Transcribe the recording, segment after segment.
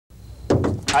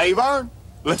Hey, Vern,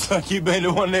 looks like you've been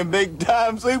to one of them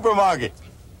big-time supermarkets.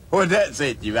 What'd that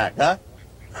set you back, huh?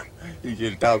 You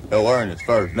should have talked to Ernest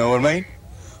first, know what I mean?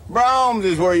 Braum's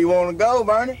is where you want to go,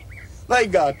 Bernie. They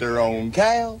got their own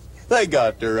cows, they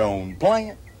got their own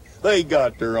plant, they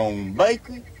got their own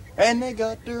bakery, and they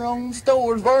got their own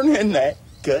stores, Vern, and that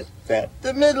cuts out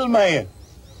the middleman.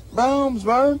 Braum's,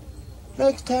 Vern.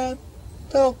 Next time,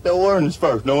 talk to Ernest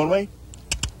first, know what I mean?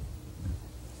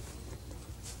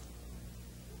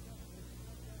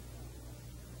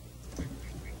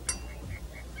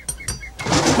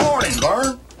 Morning,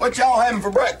 Vern. What y'all having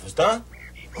for breakfast, huh?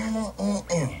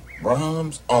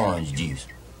 Braum's orange juice.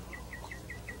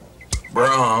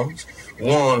 Braum's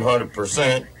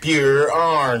 100% pure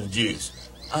orange juice.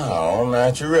 All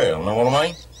natural, know what I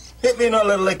mean? Hit me another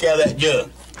little lick out of that jug.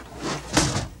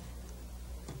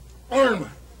 Vern,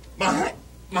 my hand,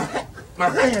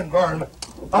 Vern,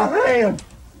 my hand.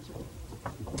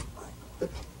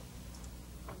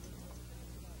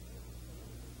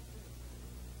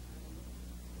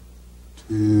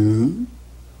 Two,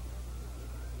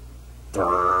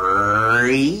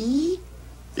 three.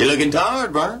 You're looking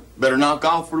tired, Vern. Better knock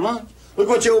off for lunch. Look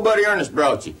what your old buddy Ernest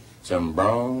brought you. Some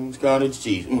Braum's cottage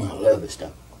cheese. I love this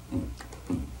stuff.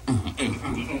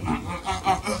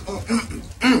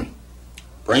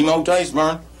 Primo taste,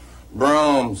 Vern.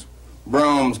 Braum's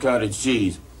cottage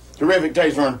cheese. Terrific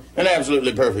taste, Vern, and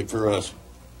absolutely perfect for us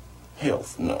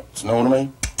health nuts. Know what I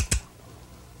mean?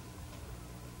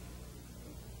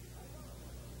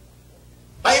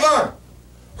 Hey, Vern!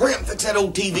 Hurry up and fix that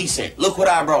old TV set. Look what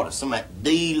I brought us. Some of that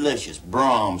delicious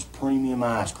Braum's premium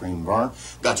ice cream, Vern.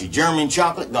 Got you German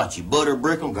chocolate, got you butter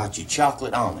brickle, got you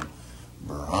chocolate almond.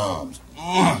 Braum's.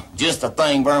 Just a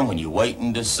thing, Vern, when you're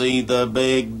waiting to see the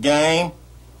big game.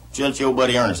 Let your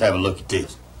buddy Ernest have a look at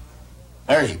this.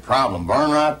 There's your problem,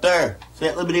 Vern, right there. See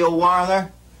that little bitty old wire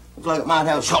there? Looks like it might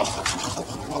have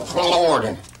a Lord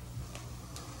in it.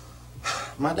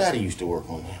 My daddy used to work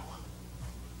on them.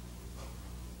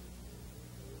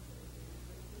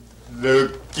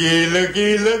 Looky,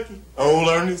 looky, looky. Old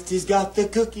Ernest has got the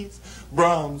cookies.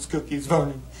 Braum's cookies,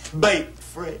 Vernon. Baked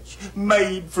fresh,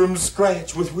 made from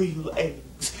scratch with real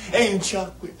eggs and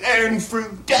chocolate and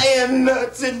fruit and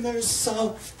nuts, and they're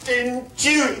soft and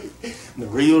chewy. The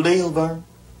real deal, Vern.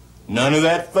 None of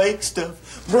that fake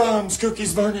stuff. Braum's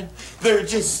cookies, Vernon. They're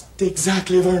just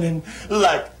exactly, Vernon,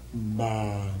 like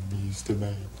Mom used to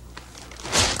make.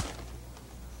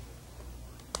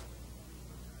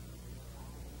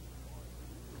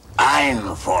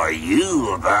 I'm for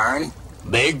you, Vern.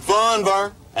 Big fun,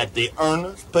 Vern, at the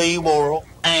Ernest P. Worrell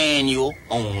annual,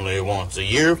 only once a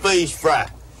year fish fry.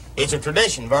 It's a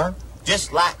tradition, Vern,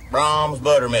 just like Braum's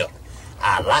buttermilk.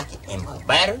 I like it in my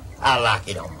batter, I like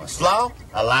it on my slaw,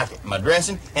 I like it in my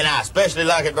dressing, and I especially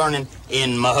like it, Vernon,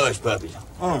 in my hush puppies.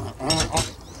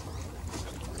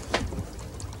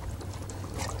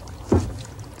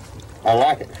 I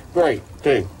like it great, too.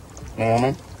 You know what I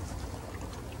mean?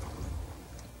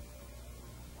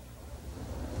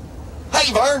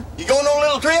 Hey, Vern, you going on a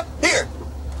little trip? Here,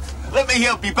 let me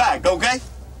help you pack, okay?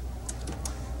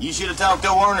 You should have talked to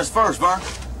Ernest first, Vern.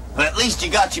 But at least you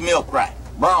got your milk right.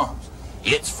 Braum's,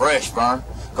 it's fresh, Vern,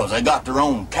 because they got their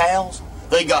own cows,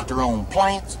 they got their own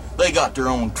plants, they got their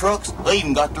own trucks, they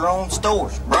even got their own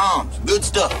stores. Braum's, good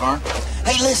stuff, Vern.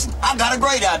 Hey, listen, I got a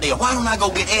great idea. Why don't I go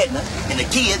get Edna and the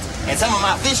kids and some of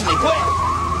my fishing equipment?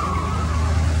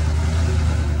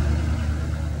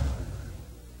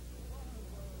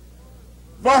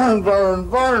 Vern,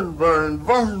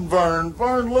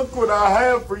 look what I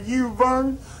have for you,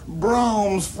 Vern.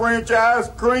 Braum's French ice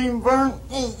cream, Vern.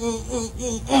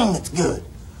 It's good.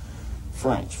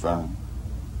 French, Vern.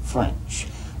 French.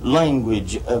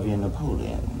 Language of your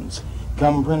Napoleons.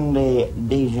 Comprende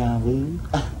déjà vu?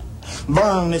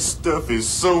 Vern, this stuff is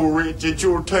so rich that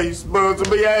your taste buds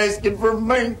will be asking for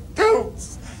mink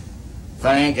coats.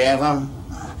 Thank heaven.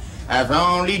 I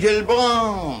found little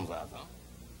Braum's.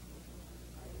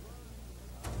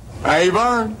 Hey,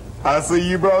 Vern, I see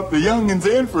you brought the youngins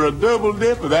in for a double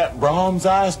dip of that Braum's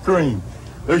ice cream.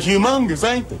 They're humongous,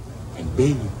 ain't they? And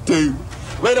big, too.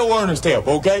 Let old Ernest help,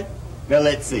 okay? Now,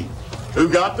 let's see. Who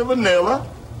got the vanilla?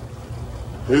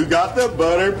 Who got the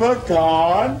butter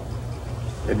pecan?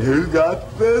 And who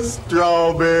got the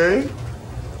strawberry?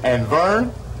 And,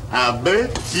 Vern, I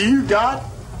bet you got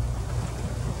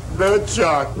the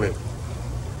chocolate.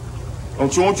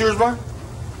 Don't you want yours, Vern?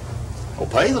 Well,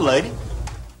 pay the lady.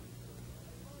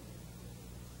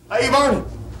 Hey, Vern,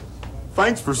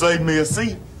 thanks for saving me a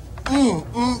seat.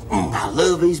 I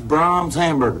love these Braum's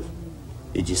hamburgers.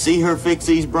 Did you see her fix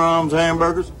these Braum's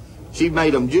hamburgers? She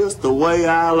made them just the way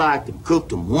I liked them. Cooked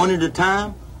them one at a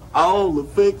time, all the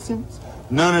fixings,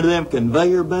 none of them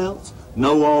conveyor belts,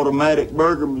 no automatic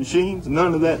burger machines,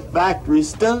 none of that factory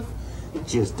stuff.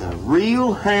 It's just a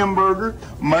real hamburger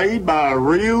made by a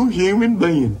real human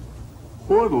being.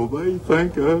 What'll they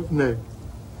think of next?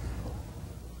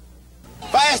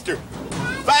 Faster!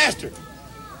 Faster!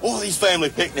 Boy, these family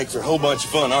picnics are a whole bunch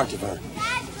of fun, aren't they, Vern?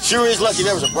 Sure is lucky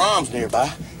there was a Braum's nearby.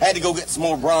 Had to go get some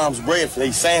more Braum's bread for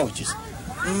these sandwiches.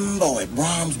 Boy,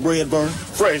 Braum's bread, Vern.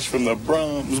 Fresh from the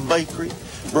Braum's bakery.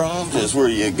 Braum's is where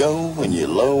you go when you're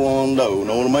low on dough.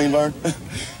 Know what I mean, Vern?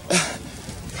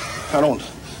 I don't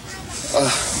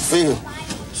feel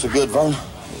so good, Vern.